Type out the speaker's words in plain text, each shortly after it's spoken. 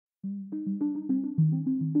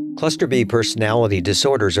Cluster B personality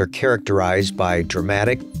disorders are characterized by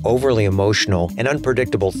dramatic, overly emotional, and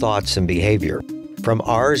unpredictable thoughts and behavior. From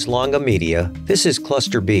Ars Longa Media, this is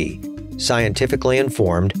Cluster B, scientifically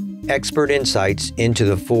informed, expert insights into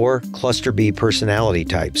the 4 Cluster B personality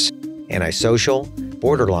types: antisocial,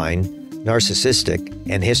 borderline, narcissistic,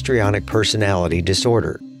 and histrionic personality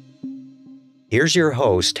disorder. Here's your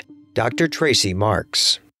host, Dr. Tracey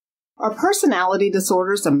Marks. Are personality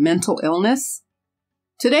disorders a mental illness?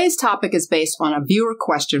 Today's topic is based on a viewer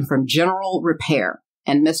question from General Repair,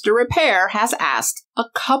 and Mr. Repair has asked a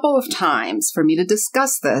couple of times for me to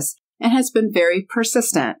discuss this and has been very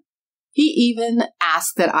persistent. He even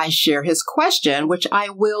asked that I share his question, which I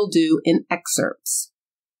will do in excerpts.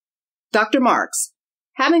 Dr. Marks,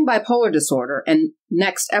 having bipolar disorder and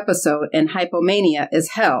next episode in hypomania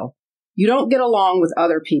is hell. You don't get along with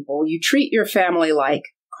other people. You treat your family like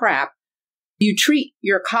crap. You treat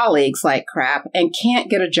your colleagues like crap and can't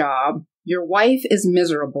get a job. Your wife is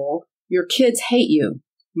miserable. Your kids hate you.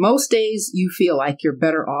 Most days you feel like you're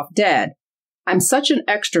better off dead. I'm such an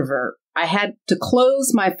extrovert. I had to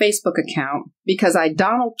close my Facebook account because I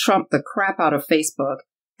Donald Trumped the crap out of Facebook,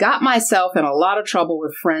 got myself in a lot of trouble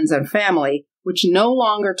with friends and family, which no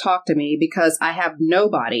longer talk to me because I have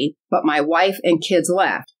nobody but my wife and kids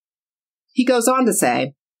left. He goes on to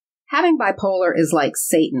say, having bipolar is like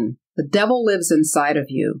Satan. The devil lives inside of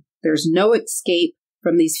you. There's no escape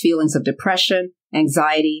from these feelings of depression,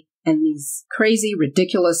 anxiety, and these crazy,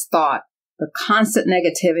 ridiculous thoughts. The constant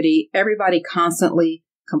negativity, everybody constantly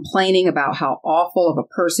complaining about how awful of a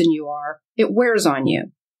person you are. It wears on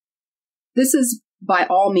you. This is by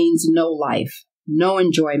all means no life, no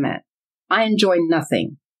enjoyment. I enjoy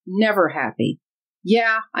nothing, never happy.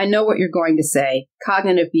 Yeah, I know what you're going to say,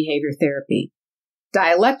 cognitive behavior therapy.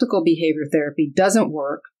 Dialectical behavior therapy doesn't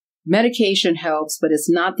work. Medication helps, but it's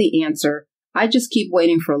not the answer. I just keep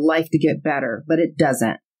waiting for life to get better, but it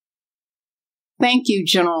doesn't. Thank you,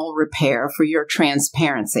 General Repair, for your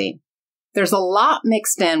transparency. There's a lot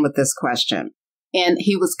mixed in with this question, and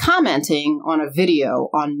he was commenting on a video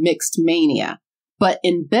on mixed mania, but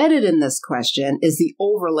embedded in this question is the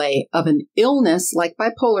overlay of an illness like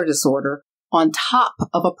bipolar disorder on top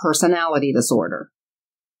of a personality disorder.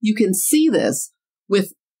 You can see this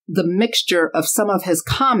with the mixture of some of his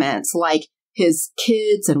comments, like his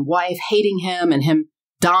kids and wife hating him and him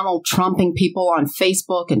Donald Trumping people on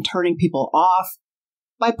Facebook and turning people off.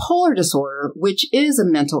 Bipolar disorder, which is a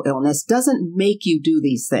mental illness, doesn't make you do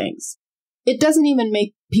these things. It doesn't even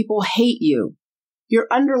make people hate you. Your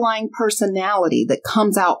underlying personality that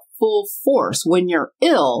comes out full force when you're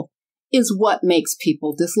ill is what makes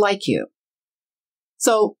people dislike you.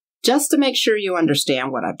 So just to make sure you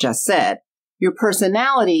understand what I've just said, your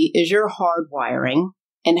personality is your hardwiring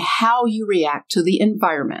and how you react to the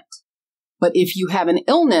environment. But if you have an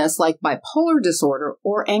illness like bipolar disorder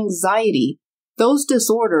or anxiety, those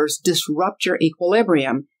disorders disrupt your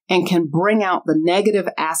equilibrium and can bring out the negative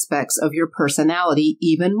aspects of your personality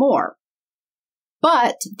even more.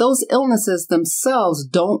 But those illnesses themselves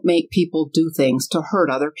don't make people do things to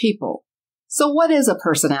hurt other people. So what is a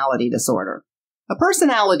personality disorder? A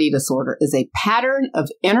personality disorder is a pattern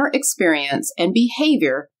of inner experience and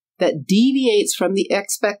behavior that deviates from the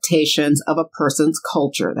expectations of a person's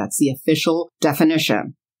culture. That's the official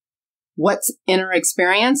definition. What's inner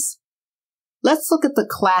experience? Let's look at the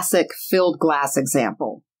classic filled glass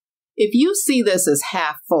example. If you see this as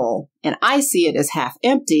half full and I see it as half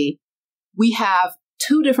empty, we have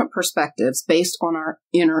 2 different perspectives based on our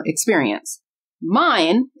inner experience.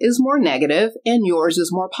 Mine is more negative and yours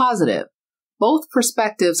is more positive. Both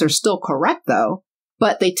perspectives are still correct, though,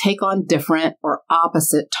 but they take on different or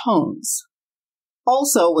opposite tones.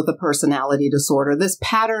 Also, with a personality disorder, this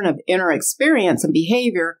pattern of inner experience and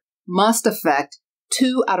behavior must affect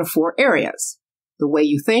 2 out of 4 areas: the way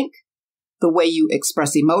you think, the way you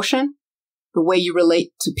express emotion, the way you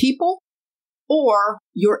relate to people, or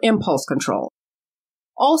your impulse control.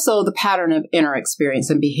 Also, the pattern of inner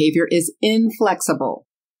experience and behavior is inflexible,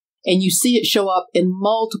 and you see it show up in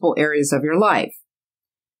multiple areas of your life.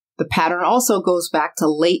 The pattern also goes back to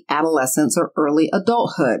late adolescence or early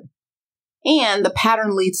adulthood. And the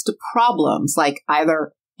pattern leads to problems like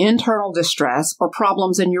either internal distress or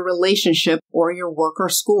problems in your relationship or your work or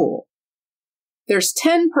school. There's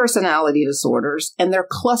 10 personality disorders, and they're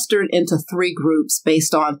clustered into 3 groups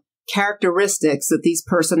based on characteristics that these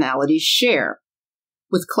personalities share.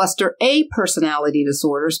 With cluster A personality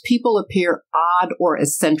disorders, people appear odd or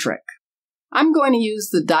eccentric. I'm going to use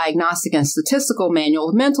the Diagnostic and Statistical Manual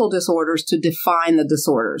of Mental Disorders to define the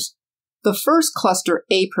disorders. The first cluster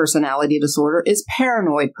A personality disorder is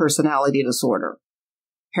paranoid personality disorder.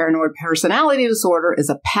 Paranoid personality disorder is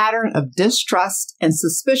a pattern of distrust and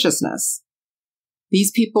suspiciousness.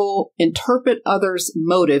 These people interpret others'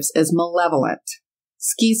 motives as malevolent.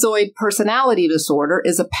 Schizoid personality disorder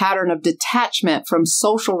is a pattern of detachment from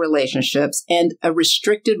social relationships and a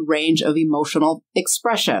restricted range of emotional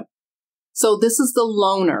expression. So this is the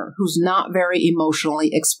loner who's not very emotionally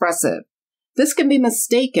expressive. This can be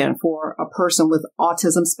mistaken for a person with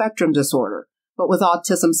autism spectrum disorder. But with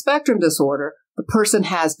autism spectrum disorder, the person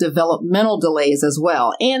has developmental delays as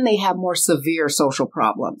well, and they have more severe social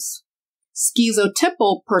problems.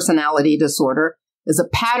 Schizotypal personality disorder is a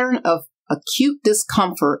pattern of acute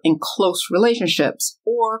discomfort in close relationships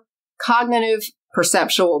or cognitive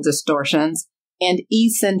perceptual distortions and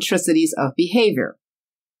eccentricities of behavior.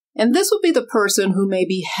 And this would be the person who may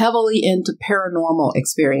be heavily into paranormal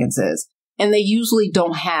experiences, and they usually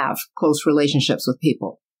don't have close relationships with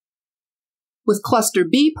people. With cluster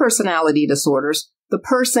B personality disorders, the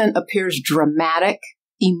person appears dramatic,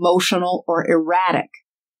 emotional, or erratic.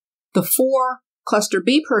 The 4 cluster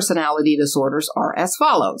B personality disorders are as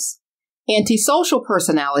follows. Antisocial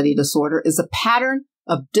personality disorder is a pattern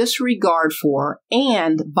of disregard for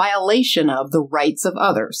and violation of the rights of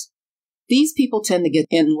others. These people tend to get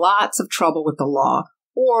in lots of trouble with the law,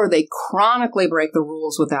 or they chronically break the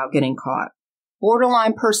rules without getting caught.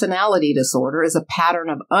 Borderline personality disorder is a pattern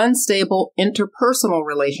of unstable interpersonal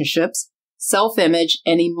relationships, self-image,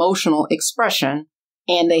 and emotional expression,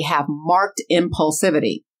 and they have marked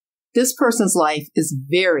impulsivity. This person's life is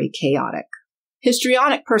very chaotic.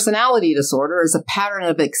 Histrionic personality disorder is a pattern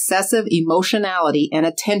of excessive emotionality and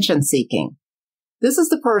attention-seeking. This is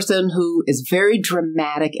the person who is very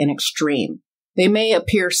dramatic and extreme. They may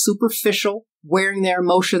appear superficial, wearing their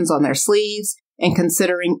emotions on their sleeves, and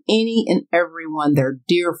considering any and everyone their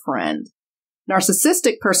dear friend.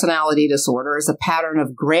 Narcissistic personality disorder is a pattern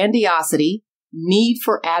of grandiosity, need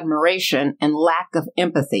for admiration, and lack of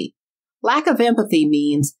empathy. Lack of empathy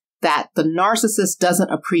means that the narcissist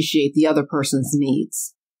doesn't appreciate the other person's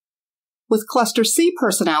needs. With cluster C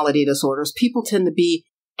personality disorders, people tend to be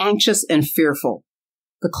anxious and fearful.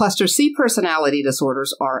 The cluster C personality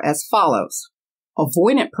disorders are as follows.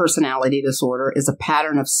 Avoidant personality disorder is a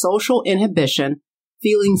pattern of social inhibition,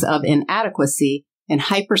 feelings of inadequacy, and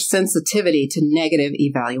hypersensitivity to negative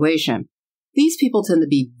evaluation. These people tend to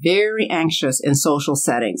be very anxious in social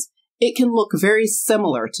settings. It can look very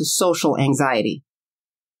similar to social anxiety.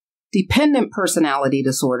 Dependent personality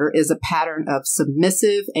disorder is a pattern of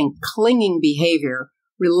submissive and clinging behavior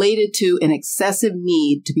related to an excessive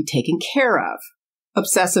need to be taken care of.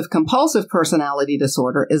 Obsessive-compulsive personality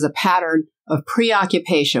disorder is a pattern of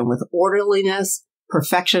preoccupation with orderliness,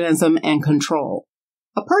 perfectionism, and control.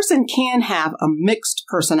 A person can have a mixed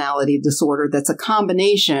personality disorder that's a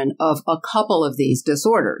combination of a couple of these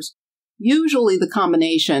disorders. Usually the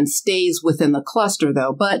combination stays within the cluster,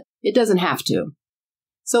 though, but it doesn't have to.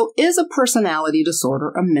 So is a personality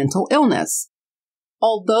disorder a mental illness?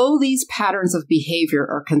 Although these patterns of behavior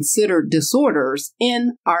are considered disorders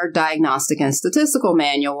in our Diagnostic and Statistical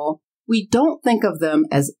Manual, we don't think of them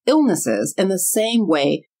as illnesses in the same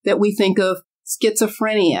way that we think of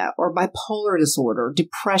schizophrenia or bipolar disorder,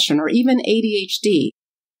 depression, or even ADHD.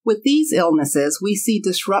 With these illnesses, we see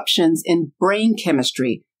disruptions in brain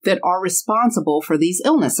chemistry that are responsible for these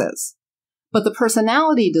illnesses. But the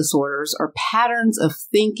personality disorders are patterns of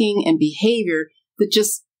thinking and behavior that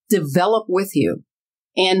just develop with you.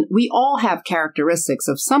 And we all have characteristics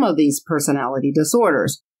of some of these personality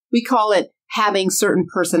disorders. We call it having certain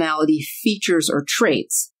personality features or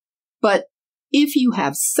traits. But if you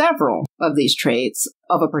have several of these traits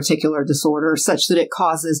of a particular disorder such that it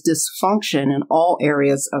causes dysfunction in all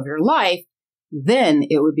areas of your life, then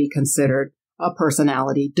it would be considered a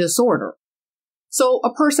personality disorder. So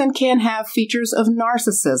a person can have features of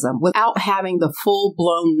narcissism without having the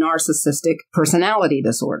full-blown narcissistic personality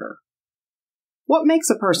disorder. What makes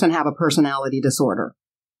a person have a personality disorder?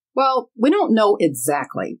 Well, we don't know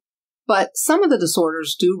exactly, but some of the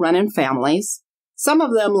disorders do run in families. Some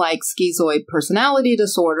of them, like schizoid personality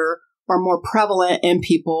disorder, are more prevalent in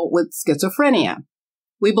people with schizophrenia.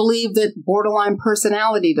 We believe that borderline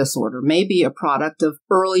personality disorder may be a product of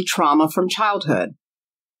early trauma from childhood.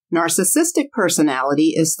 Narcissistic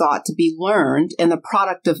personality is thought to be learned and the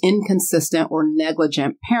product of inconsistent or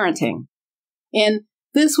negligent parenting. And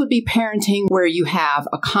this would be parenting where you have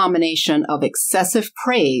a combination of excessive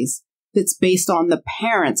praise that's based on the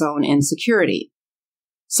parent's own insecurity.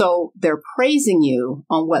 So they're praising you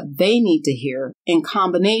on what they need to hear in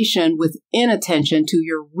combination with inattention to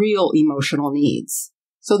your real emotional needs.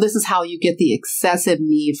 So this is how you get the excessive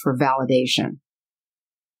need for validation.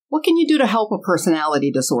 What can you do to help a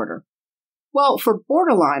personality disorder? Well, for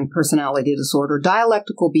borderline personality disorder,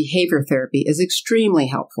 dialectical behavior therapy is extremely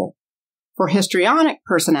helpful. For histrionic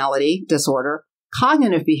personality disorder,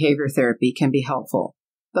 cognitive behavior therapy can be helpful.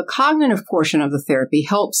 The cognitive portion of the therapy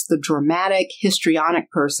helps the dramatic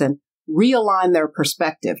histrionic person realign their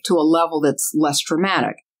perspective to a level that's less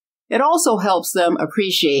dramatic. It also helps them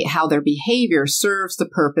appreciate how their behavior serves the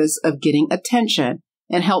purpose of getting attention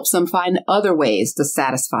and helps them find other ways to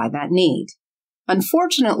satisfy that need.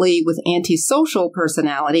 Unfortunately, with antisocial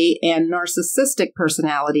personality and narcissistic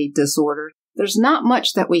personality disorder, there's not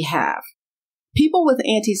much that we have. People with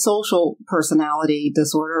antisocial personality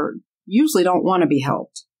disorder usually don't want to be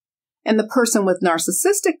helped. And the person with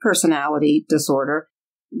narcissistic personality disorder,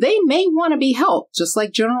 they may want to be helped, just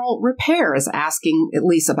like General Repair is asking at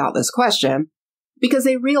least about this question, because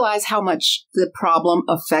they realize how much the problem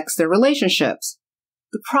affects their relationships.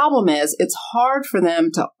 The problem is it's hard for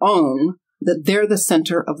them to own that they're the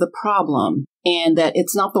center of the problem and that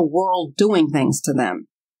it's not the world doing things to them.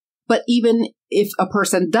 But even if a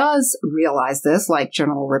person does realize this, like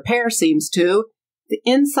General Repair seems to, the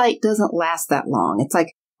insight doesn't last that long. It's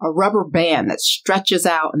like a rubber band that stretches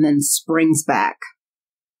out and then springs back.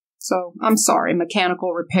 So I'm sorry,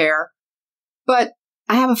 Mechanical Repair, but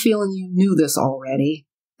I have a feeling you knew this already.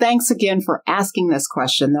 Thanks again for asking this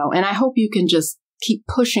question, though, and I hope you can just keep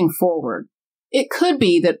pushing forward. It could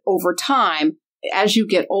be that over time, as you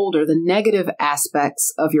get older, the negative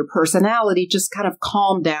aspects of your personality just kind of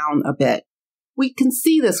calm down a bit. We can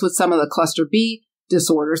see this with some of the cluster B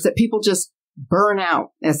disorders, that people just burn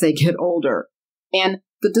out as they get older. And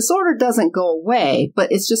the disorder doesn't go away,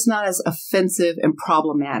 but it's just not as offensive and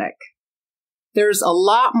problematic. There's a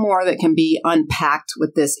lot more that can be unpacked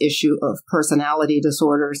with this issue of personality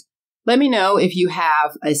disorders. Let me know if you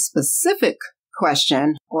have a specific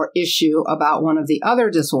question or issue about one of the other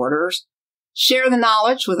disorders. Share the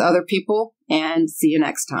knowledge with other people, and see you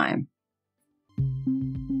next time.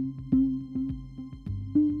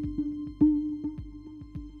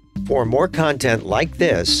 For more content like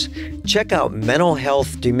this, check out Mental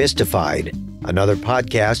Health Demystified, another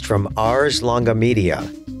podcast from Ars Longa Media.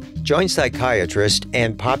 Join psychiatrist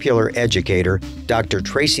and popular educator Dr.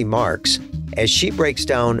 Tracey Marks as she breaks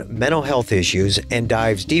down mental health issues and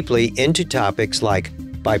dives deeply into topics like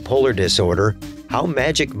bipolar disorder, how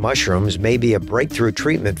magic mushrooms may be a breakthrough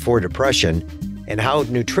treatment for depression, and how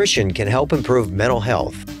nutrition can help improve mental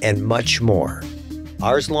health, and much more.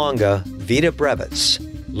 Ars Longa Vita Brevis.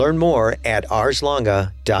 Learn more at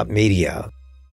arslonga.media.